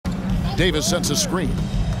Davis sets a screen.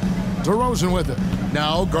 DeRozan with it.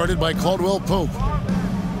 Now guarded by Caldwell Pope.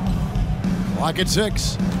 Clock at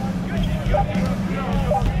 6.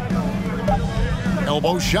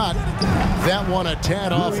 Elbow shot. That one a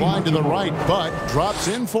tad offline to the right, but drops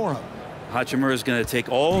in for him. Hachimura is going to take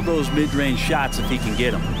all those mid-range shots if he can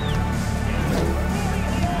get them.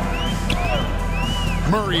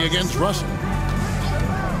 Murray against Russell.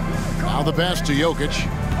 Now the pass to Jokic.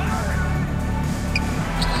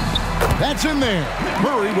 That's in there.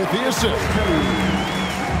 Murray with the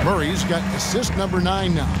assist. Murray's got assist number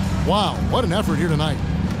 9 now. Wow, what an effort here tonight.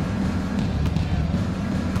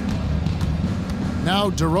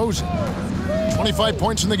 Now DeRozan. 25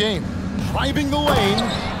 points in the game. Driving the lane.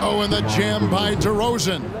 Oh, and the jam by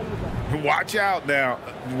DeRozan. Watch out now.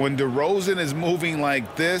 When DeRozan is moving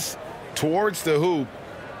like this towards the hoop,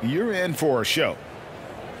 you're in for a show.